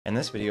In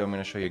this video, I'm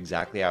going to show you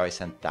exactly how I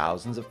send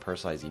thousands of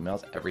personalized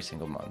emails every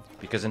single month.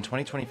 Because in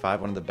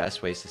 2025, one of the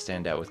best ways to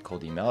stand out with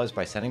cold email is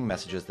by sending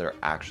messages that are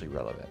actually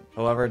relevant.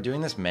 However,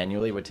 doing this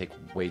manually would take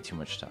way too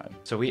much time.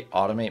 So we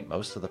automate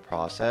most of the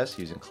process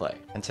using Clay.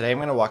 And today I'm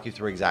going to walk you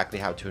through exactly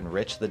how to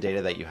enrich the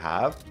data that you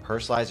have,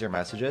 personalize your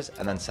messages,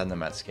 and then send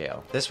them at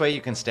scale. This way you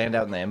can stand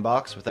out in the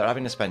inbox without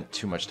having to spend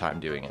too much time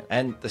doing it.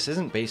 And this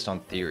isn't based on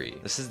theory.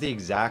 This is the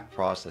exact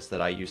process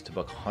that I use to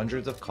book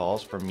hundreds of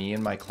calls for me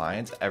and my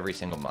clients every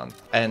single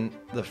month. And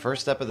the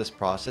first step of this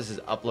process is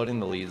uploading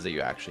the leads that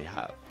you actually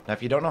have. Now,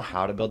 if you don't know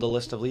how to build a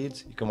list of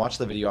leads, you can watch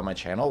the video on my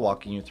channel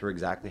walking you through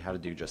exactly how to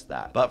do just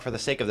that. But for the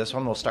sake of this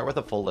one, we'll start with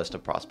a full list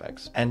of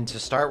prospects. And to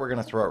start, we're going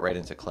to throw it right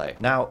into Clay.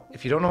 Now,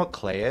 if you don't know what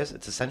Clay is,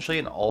 it's essentially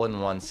an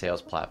all-in-one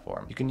sales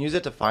platform. You can use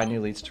it to find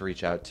new leads to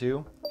reach out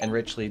to,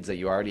 enrich leads that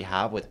you already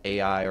have with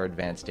AI or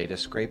advanced data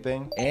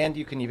scraping, and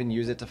you can even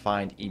use it to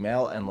find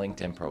email and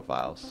LinkedIn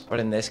profiles. But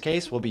in this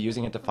case, we'll be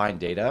using it to find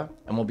data,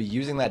 and we'll be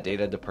using that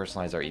data to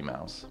personalize our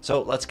emails.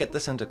 So let's get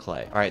this into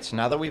Clay. All right, so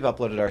now that we've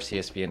uploaded our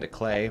CSV into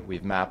Clay,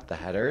 we've mapped the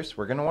headers,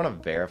 we're going to want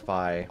to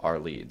verify our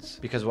leads.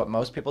 Because what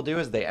most people do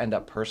is they end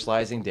up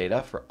personalizing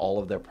data for all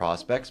of their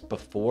prospects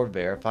before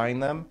verifying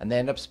them, and they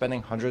end up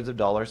spending hundreds of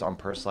dollars on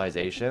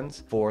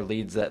personalizations for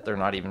leads that they're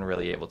not even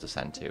really able to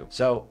send to.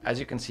 So as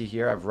you can see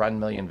here, I've run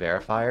Million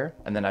Verifier,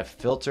 and then I've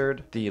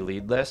filtered the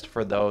lead list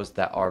for those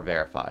that are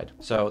verified.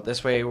 So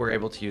this way we're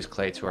able to use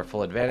Clay to our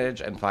full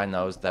advantage and find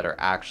those that are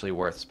actually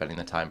worth spending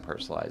the time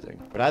personalizing.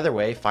 But either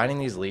way, finding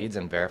these leads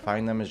and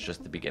verifying them is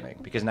just the beginning,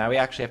 because now we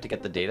actually have to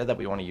get the data that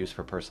we want to use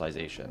for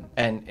personalization.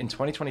 And in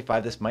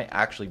 2025, this might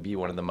actually be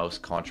one of the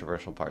most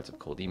controversial parts of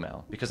cold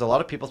email, because a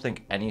lot of people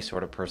think any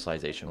sort of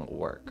personalization will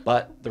work.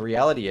 But the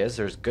reality is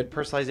there's good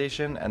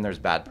personalization and there's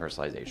bad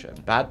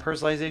personalization. Bad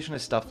personalization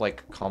is stuff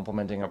like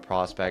complimenting a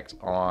prospect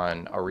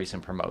on a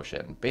recent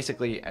promotion,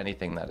 basically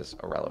anything that is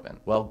irrelevant.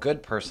 Well,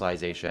 good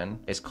personalization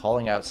is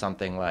calling out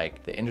something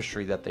like the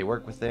industry that they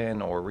work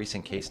within or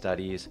recent case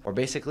studies, or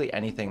basically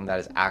anything that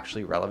is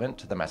actually relevant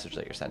to the message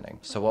that you're sending.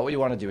 So what we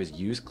want to do is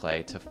use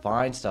Clay to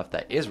find stuff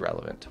that is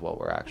relevant to what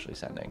we're actually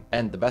sending.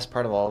 And the best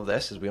part of all of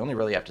this is we only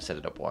really have to set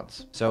it up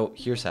once. So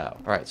here's how.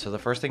 All right, so the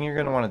first thing you're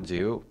going to want to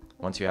do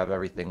once you have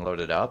everything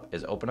loaded up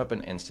is open up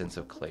an instance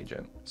of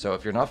Claygen. So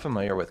if you're not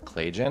familiar with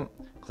Claygen,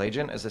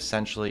 Claygen is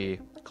essentially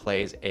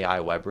Clay's AI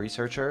web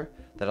researcher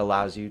that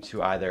allows you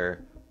to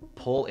either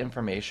pull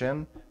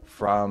information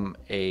from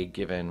a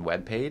given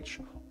web page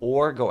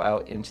or go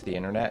out into the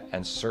internet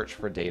and search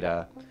for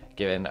data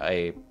given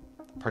a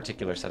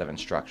particular set of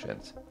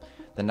instructions.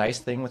 The nice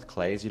thing with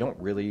Clay is you don't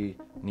really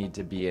need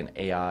to be an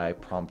AI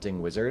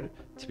prompting wizard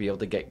to be able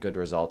to get good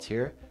results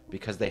here,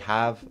 because they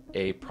have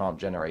a prompt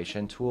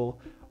generation tool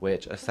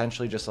which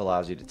essentially just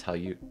allows you to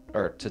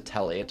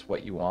tell it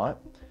what you want,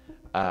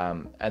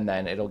 and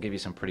then it'll give you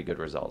some pretty good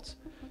results.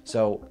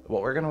 So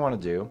what we're going to want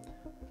to do,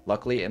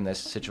 luckily in this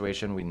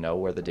situation we know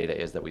where the data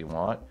is that we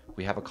want.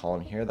 We have a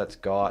column here that's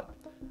got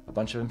a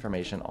bunch of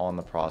information on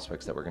the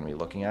prospects that we're going to be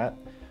looking at.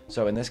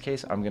 So in this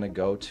case, I'm going to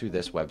go to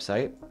this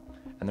website.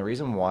 And the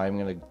reason why I'm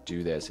going to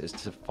do this is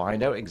to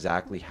find out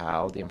exactly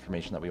how the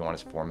information that we want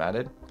is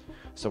formatted.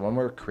 So when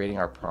we're creating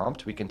our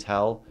prompt, we can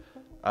tell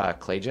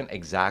Claygen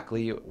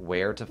exactly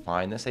where to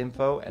find this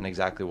info and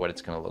exactly what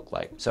it's going to look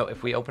like. So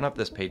if we open up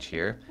this page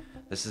here,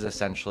 this is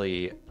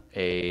essentially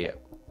a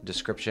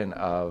description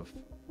of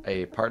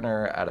a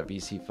partner at a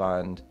VC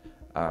fund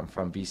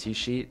from VC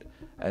Sheet.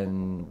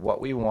 And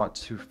what we want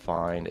to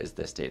find is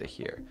this data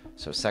here.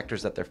 So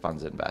sectors that their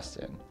funds invest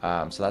in.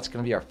 So that's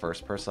going to be our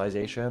first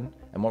personalization.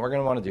 And what we're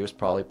going to want to do is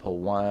probably pull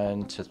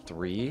 1 to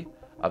 3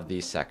 of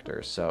these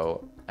sectors.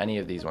 So any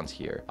of these ones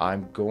here.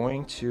 I'm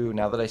going to,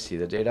 now that I see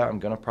the data, I'm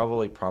going to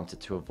probably prompt it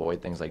to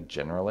avoid things like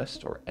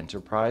generalist or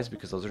enterprise,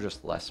 because those are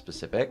just less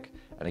specific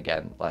and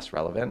again, less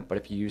relevant. But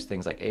if you use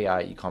things like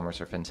AI,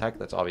 e-commerce, or fintech,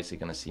 that's obviously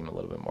going to seem a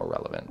little bit more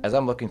relevant. As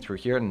I'm looking through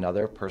here,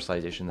 another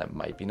personalization that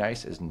might be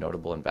nice is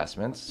notable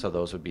investments. So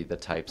those would be the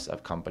types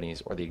of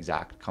companies or the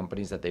exact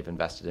companies that they've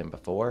invested in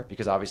before.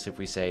 Because obviously if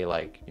we say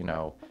like,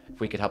 if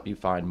we could help you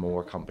find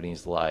more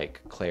companies like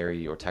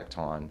Clary or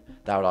Tecton,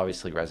 that would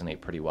obviously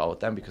resonate pretty well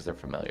with them because they're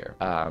familiar.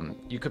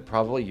 You could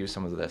probably use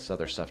some of this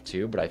other stuff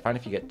too, but I find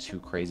if you get too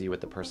crazy with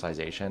the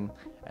personalization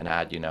and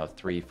add,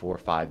 3, 4,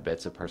 5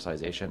 bits of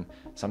personalization,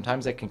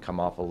 sometimes it can come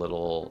off a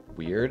little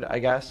weird, I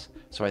guess.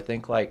 So I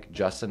think like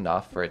just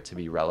enough for it to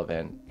be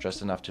relevant,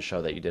 just enough to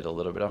show that you did a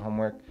little bit of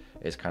homework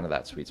is kind of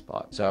that sweet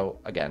spot. So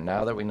again,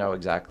 now that we know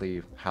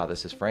exactly how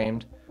this is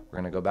framed, we're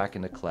going to go back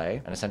into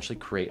Clay and essentially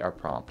create our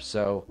prompt.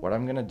 So what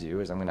I'm going to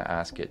do is I'm going to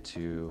ask it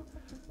to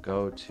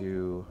go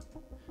to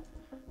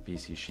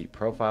VC Sheet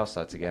profile. So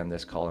that's again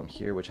this column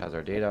here, which has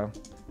our data.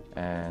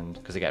 And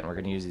because again, we're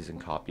going to use these in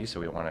copy, so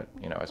we want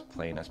it, as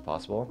plain as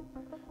possible.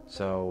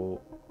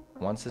 So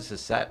once this is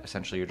set,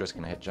 essentially you're just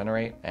going to hit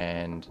generate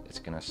and it's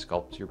going to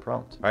sculpt your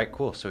prompt. All right,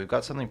 cool. So we've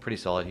got something pretty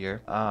solid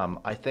here.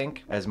 I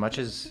think as much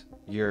as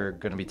you're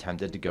going to be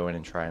tempted to go in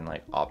and try and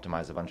like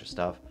optimize a bunch of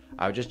stuff,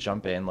 I would just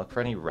jump in, look for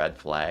any red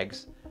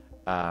flags.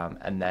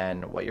 And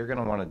then what you're going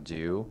to want to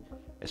do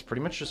is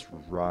pretty much just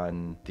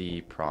run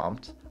the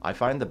prompt. I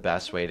find the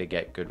best way to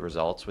get good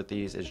results with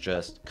these is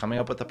just coming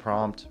up with the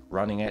prompt,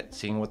 running it,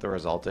 seeing what the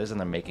result is, and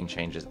then making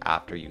changes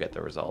after you get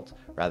the result,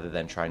 rather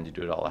than trying to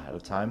do it all ahead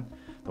of time.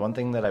 The one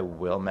thing that I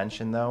will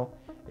mention though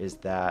is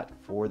that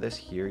for this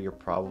here, you're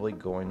probably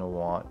going to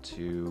want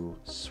to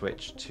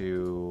switch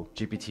to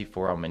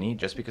GPT-4o Mini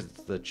just because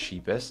it's the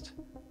cheapest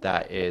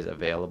that is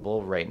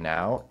available right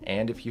now.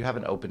 And if you have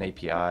an Open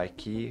API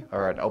key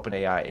or an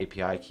OpenAI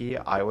API key,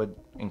 I would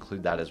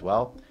include that as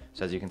well.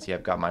 So as you can see,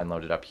 I've got mine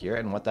loaded up here.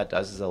 And what that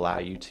does is allow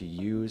you to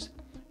use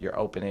your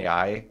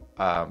OpenAI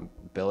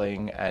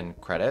billing and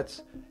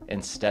credits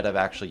instead of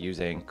actually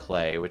using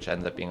Clay, which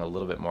ends up being a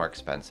little bit more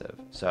expensive.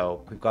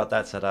 So we've got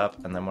that set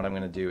up, and then what I'm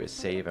going to do is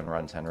save and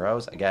run 10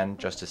 rows again,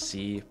 just to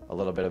see a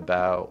little bit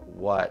about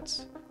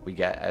what we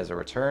get as a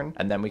return,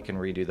 and then we can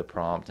redo the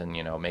prompt and,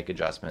 you know, make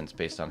adjustments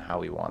based on how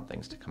we want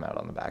things to come out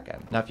on the back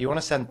end. Now, if you want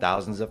to send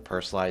thousands of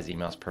personalized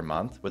emails per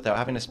month without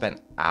having to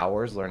spend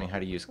hours learning how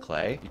to use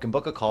Clay, you can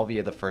book a call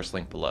via the first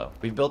link below.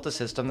 We've built a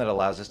system that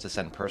allows us to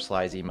send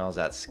personalized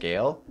emails at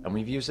scale, and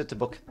we've used it to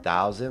book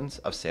thousands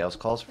of sales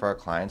calls for our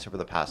clients over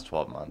the past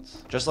 12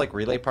 months. Just like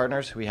Relay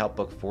Partners, we help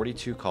book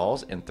 42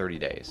 calls in 30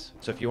 days.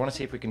 So if you want to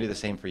see if we can do the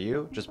same for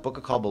you, just book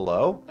a call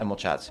below and we'll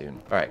chat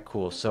soon. All right,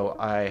 cool. So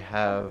I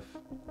have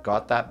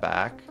got that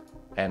back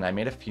and I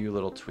made a few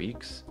little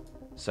tweaks.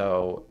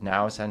 So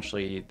now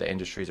essentially the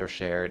industries are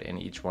shared in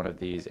each one of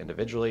these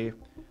individually.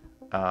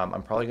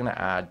 I'm probably going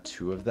to add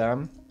 2 of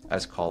them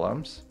as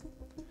columns.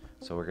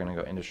 So we're going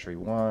to go industry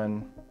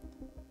 1,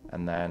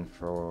 and then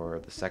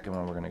for the second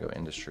one we're going to go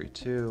industry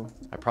 2.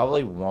 I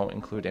probably won't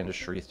include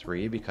industry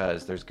 3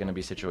 because there's going to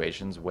be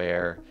situations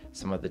where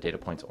some of the data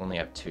points only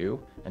have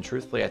 2, and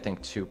truthfully I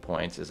think 2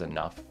 points is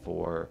enough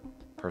for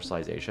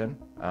personalization.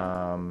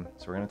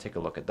 So we're going to take a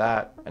look at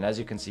that, and as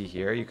you can see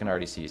here, you can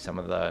already see some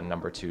of the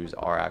number 2s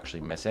are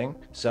actually missing.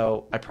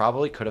 So I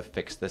probably could have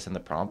fixed this in the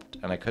prompt,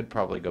 and I could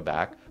probably go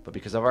back, but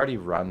because I've already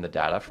run the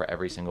data for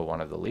every single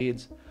one of the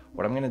leads,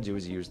 what I'm going to do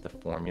is use the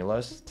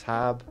formulas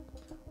tab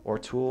or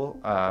tool.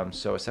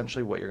 So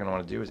essentially what you're going to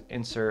want to do is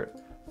insert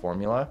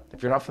formula.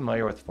 If you're not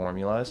familiar with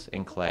formulas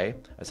in Clay,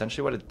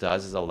 essentially what it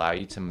does is allow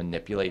you to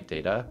manipulate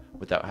data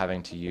without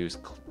having to use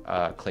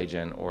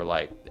Claygen or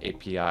like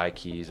API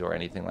keys or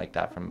anything like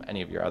that from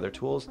any of your other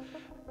tools.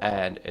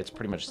 And it's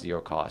pretty much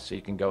zero cost. So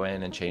you can go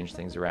in and change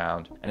things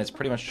around, and it's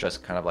pretty much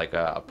just kind of like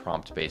a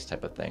prompt-based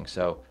type of thing.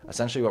 So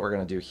essentially what we're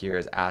going to do here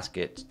is ask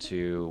it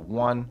to,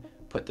 1,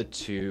 put the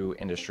 2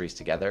 industries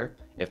together.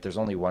 If there's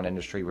only 1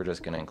 industry, we're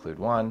just going to include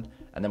 1.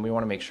 And then we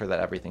want to make sure that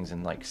everything's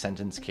in like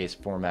sentence case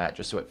format,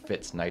 just so it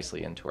fits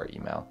nicely into our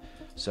email.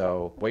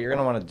 So what you're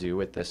going to want to do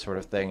with this sort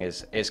of thing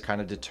is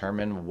kind of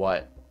determine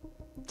what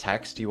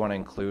text you want to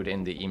include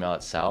in the email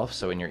itself,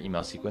 so in your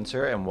email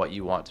sequencer, and what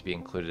you want to be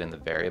included in the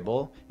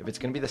variable. If it's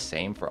going to be the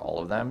same for all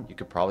of them, you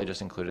could probably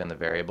just include it in the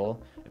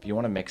variable. If you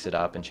want to mix it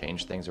up and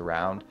change things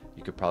around,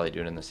 you could probably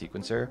do it in the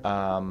sequencer.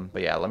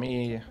 But yeah, let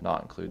me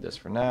not include this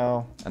for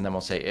now. And then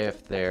we'll say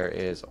if there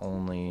is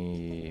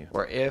only,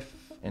 or if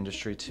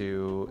industry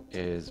 2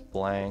 is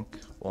blank,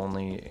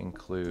 only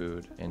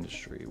include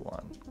industry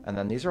 1. And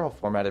then these are all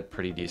formatted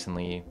pretty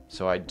decently,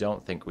 so I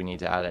don't think we need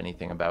to add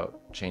anything about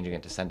changing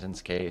it to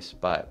sentence case,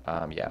 but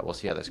yeah, we'll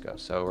see how this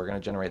goes. So we're going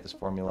to generate this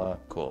formula.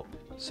 Cool.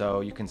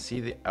 So you can see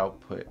the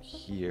output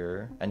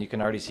here, and you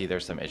can already see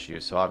there's some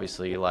issues. So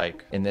obviously,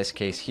 like in this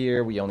case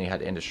here, we only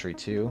had industry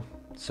 2.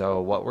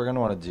 So what we're going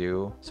to want to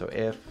do, so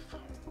if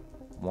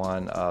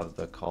one of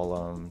the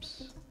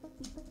columns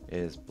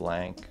is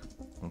blank,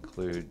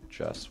 include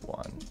just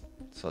 1.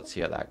 So let's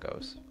see how that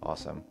goes.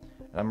 Awesome.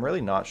 And I'm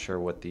really not sure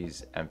what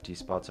these empty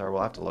spots are.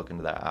 We'll have to look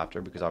into that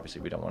after, because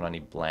obviously we don't want any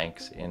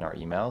blanks in our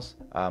emails.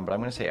 But I'm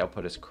going to say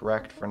output is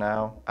correct for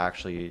now.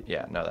 Actually,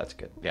 yeah, no, that's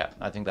good. Yeah,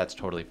 I think that's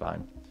totally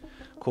fine.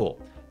 Cool.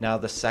 Now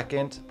the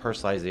second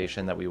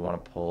personalization that we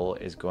want to pull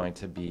is going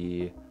to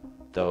be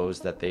those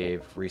that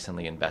they've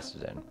recently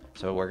invested in.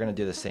 So we're going to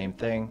do the same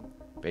thing.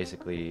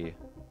 Basically,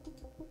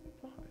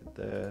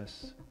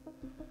 this.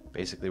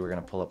 Basically, we're going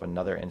to pull up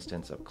another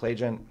instance of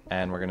Claygen,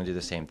 and we're going to do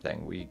the same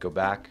thing. We go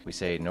back, we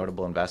say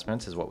notable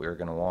investments is what we're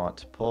going to want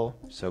to pull.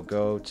 So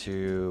go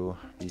to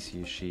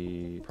VC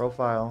Sheet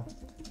profile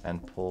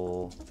and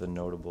pull the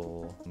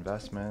notable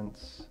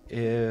investments.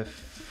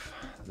 If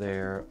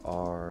there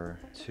are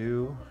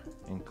 2,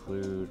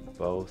 include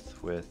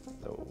both with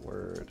the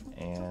word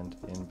and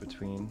in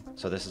between.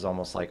 So this is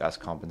almost like us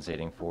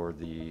compensating for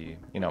the,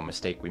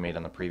 mistake we made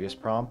on the previous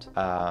prompt.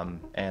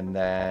 And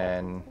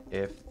then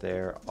if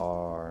there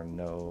are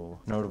no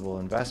notable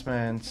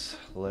investments,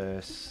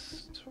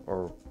 list,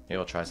 or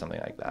we'll try something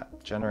like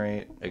that.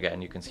 Generate.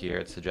 Again, you can see here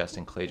it's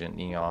suggesting Claygen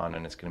Neon,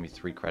 and it's going to be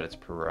 3 credits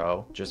per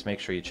row. Just make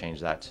sure you change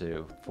that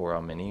to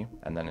 4L Mini,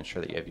 and then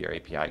ensure that you have your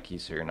API key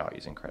so you're not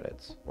using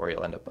credits, or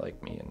you'll end up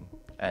like me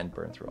and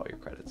burn through all your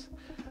credits.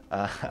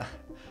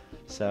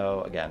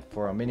 So again,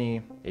 4L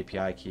Mini,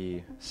 API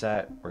key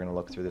set. We're going to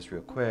look through this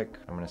real quick.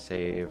 I'm going to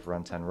save,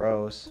 run 10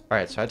 rows. All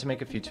right, so I had to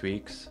make a few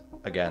tweaks.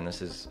 again,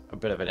 this is a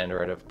bit of an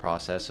iterative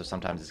process, so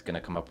sometimes it's going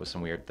to come up with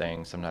some weird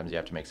things. Sometimes you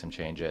have to make some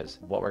changes.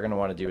 What we're going to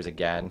want to do is,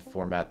 again,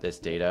 format this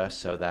data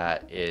so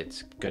that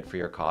it's good for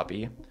your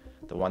copy.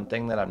 The one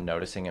thing that I'm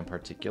noticing in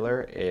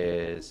particular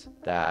is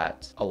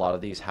that a lot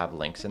of these have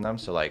links in them.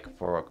 So like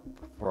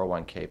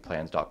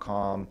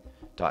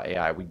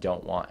 401kplans.com.ai, we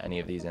don't want any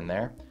of these in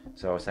there.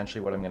 So essentially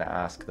what I'm going to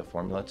ask the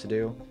formula to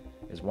do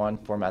is, one,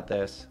 format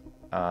this,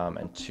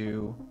 and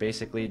two,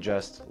 basically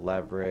just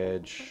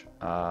leverage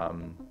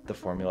the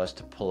formulas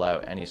to pull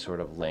out any sort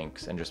of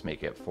links and just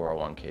make it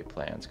 401k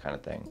plans kind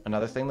of thing.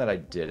 Another thing that I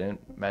didn't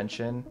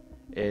mention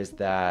is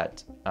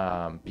that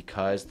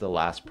because the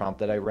last prompt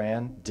that I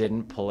ran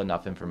didn't pull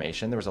enough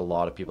information, there was a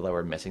lot of people that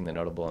were missing the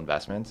notable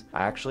investments.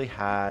 I actually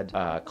had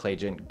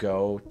Clayagent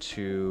go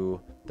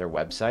to their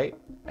website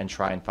and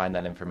try and find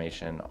that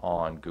information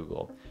on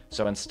Google.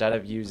 So instead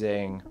of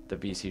using the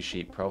BC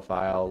Sheet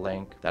profile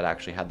link that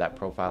actually had that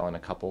profile and a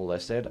couple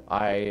listed,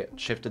 I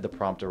shifted the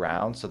prompt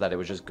around so that it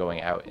was just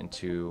going out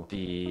into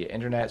the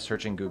internet,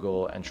 searching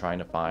Google and trying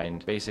to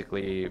find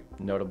basically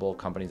notable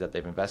companies that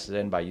they've invested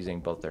in by using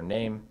both their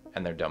name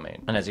and their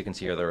domain. And as you can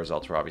see here, the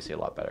results were obviously a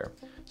lot better.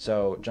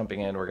 So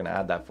jumping in, we're going to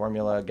add that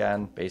formula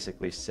again,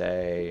 basically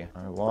say,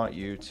 I want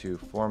you to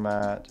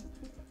format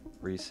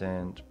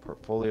recent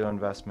portfolio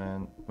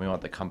investment. We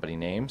want the company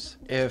names.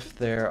 If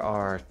there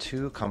are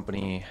two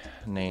company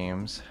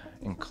names,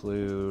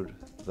 include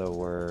the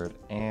word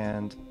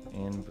 "and"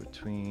 in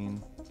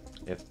between.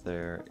 If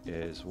there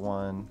is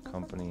one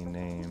company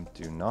name,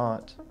 do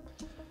not.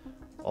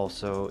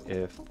 Also,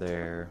 if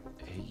there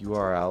a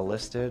URL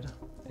listed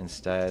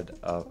instead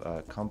of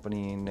a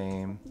company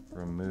name,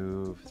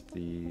 remove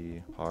the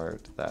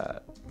part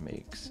that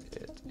makes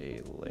it a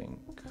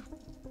link,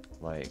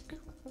 like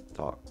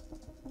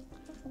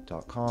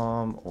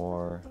 .com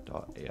or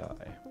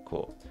 .ai.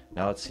 Cool.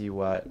 Now let's see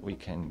what we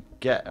can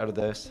get out of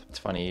this. It's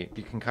funny,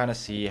 you can kind of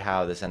see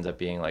how this ends up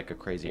being like a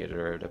crazy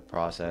iterative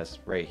process.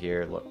 Right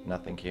here, look,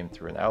 nothing came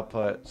through in the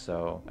output,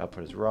 so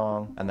output is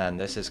wrong. And then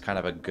this is kind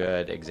of a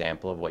good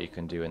example of what you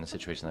can do in the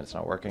situation that it's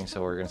not working.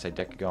 So we're going to say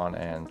Decagon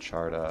and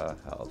Charta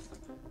Health.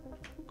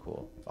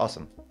 Cool.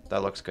 Awesome.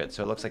 That looks good.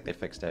 So it looks like they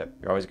fixed it.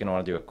 You're always going to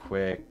want to do a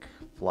quick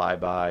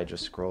flyby,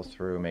 just scroll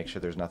through, make sure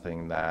there's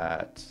nothing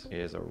that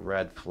is a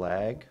red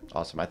flag.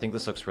 Awesome. I think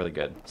this looks really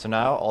good. So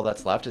now all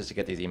that's left is to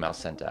get these emails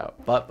sent out.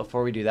 But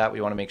before we do that, we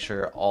want to make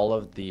sure all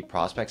of the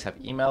prospects have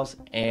emails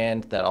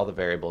and that all the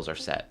variables are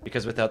set.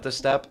 Because without this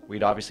step,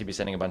 we'd obviously be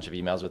sending a bunch of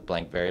emails with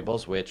blank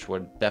variables, which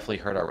would definitely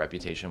hurt our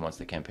reputation once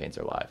the campaigns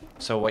are live.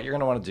 So what you're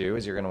going to want to do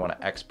is you're going to want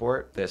to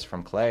export this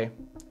from Clay,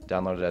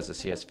 download it as a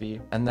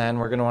CSV, and then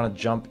we're going to want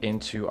to jump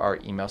into our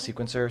email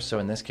sequencer. So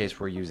in this case,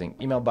 we're using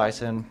Email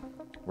Bison.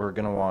 We're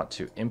going to want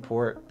to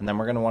import, and then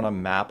we're going to want to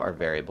map our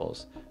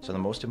variables. So the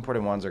most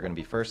important ones are going to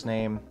be first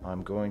name.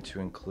 I'm going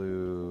to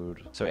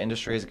include, so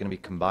industry is going to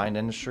be combined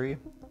industry.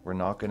 We're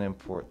not going to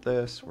import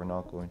this. We're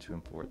not going to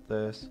import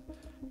this.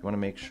 You want to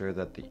make sure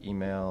that the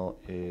email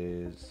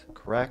is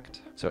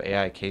correct. So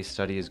AI case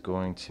study is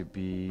going to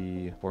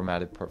be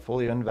formatted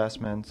portfolio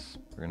investments.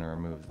 We're going to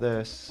remove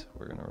this.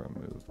 We're going to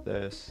remove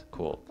this.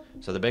 Cool.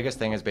 So the biggest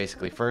thing is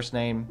basically first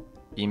name,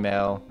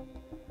 email.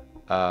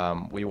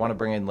 We want to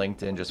bring in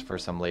LinkedIn just for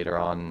some later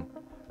on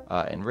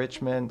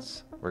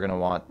enrichments. We're going to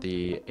want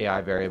the AI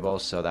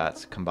variables, so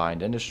that's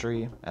combined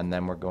industry. And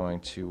then we're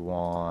going to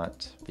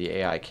want the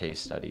AI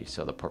case study,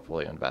 so the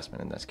portfolio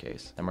investment in this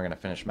case. Then we're going to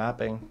finish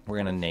mapping. We're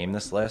going to name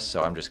this list,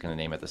 so I'm just going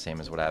to name it the same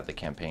as what I have the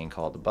campaign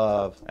called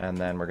above. And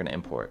then we're going to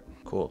import.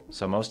 Cool.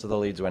 So most of the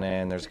leads went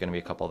in. There's going to be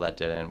a couple that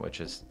didn't, which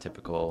is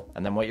typical.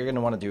 And then what you're going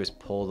to want to do is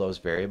pull those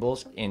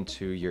variables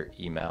into your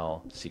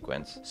email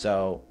sequence.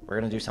 So we're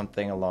going to do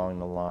something along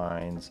the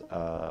lines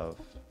of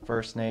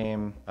first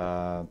name,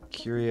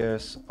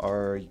 curious,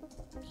 are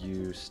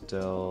you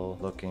still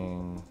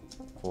looking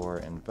for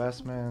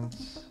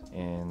investments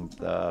in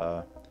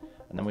the,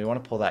 and then we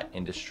want to pull that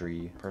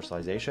industry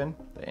personalization,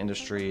 the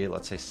industry,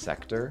 let's say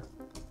sector.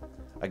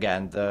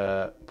 Again,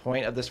 the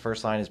point of this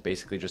first line is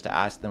basically just to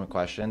ask them a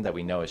question that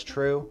we know is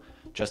true,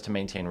 just to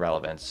maintain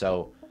relevance.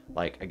 So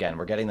like, again,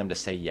 we're getting them to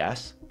say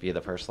yes via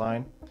the first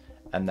line.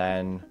 And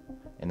then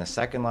in the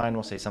second line,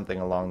 we'll say something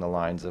along the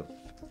lines of,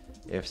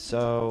 if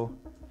so,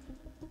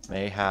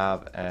 may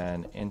have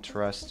an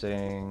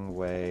interesting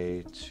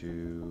way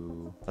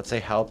to, let's say,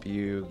 help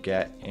you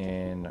get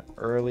in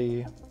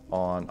early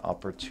on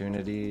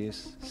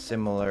opportunities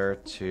similar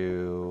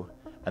to,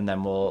 and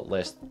then we'll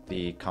list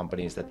the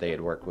companies that they had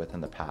worked with in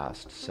the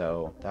past.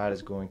 So that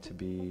is going to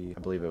be,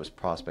 I believe it was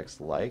prospects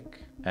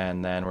like,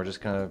 and then we're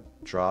just gonna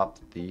drop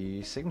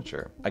the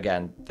signature.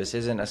 Again, this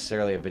isn't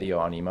necessarily a video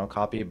on email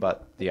copy,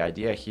 but the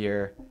idea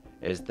here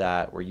is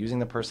that we're using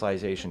the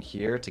personalization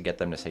here to get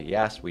them to say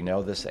yes, we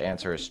know this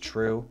answer is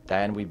true.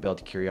 Then we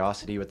build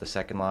curiosity with the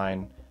second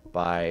line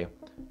by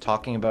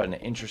talking about an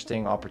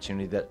interesting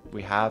opportunity that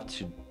we have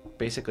to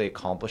basically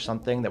accomplish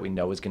something that we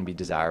know is going to be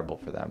desirable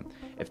for them.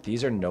 If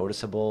these are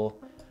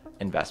noticeable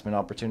investment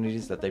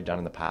opportunities that they've done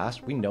in the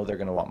past, we know they're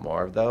going to want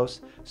more of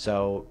those.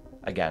 So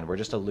again, we're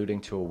just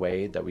alluding to a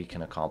way that we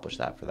can accomplish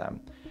that for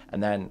them.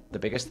 And then the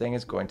biggest thing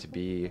is going to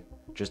be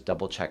just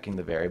double checking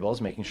the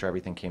variables, making sure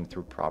everything came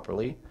through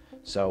properly.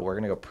 So we're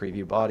gonna go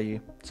preview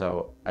body.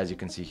 So as you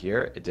can see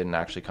here, it didn't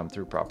actually come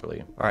through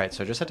properly. All right,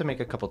 so I just had to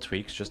make a couple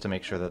tweaks just to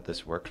make sure that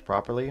this works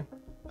properly.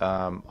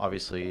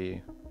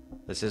 Obviously,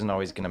 this isn't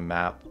always gonna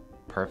map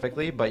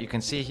perfectly, but you can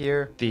see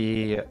here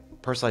the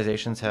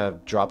personalizations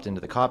have dropped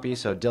into the copy.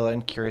 So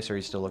Dylan, curious, are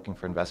you still looking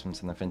for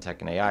investments in the fintech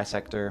and AI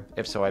sector?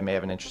 If so, I may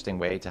have an interesting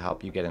way to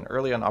help you get in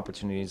early on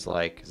opportunities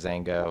like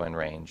Zango and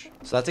Range.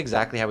 So that's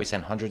exactly how we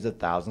send hundreds of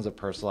thousands of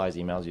personalized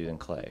emails using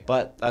Clay.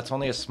 But that's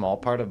only a small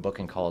part of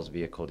booking calls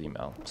via cold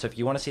email. So if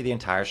you want to see the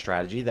entire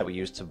strategy that we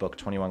used to book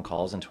 21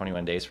 calls in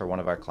 21 days for one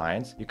of our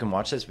clients, you can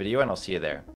watch this video and I'll see you there.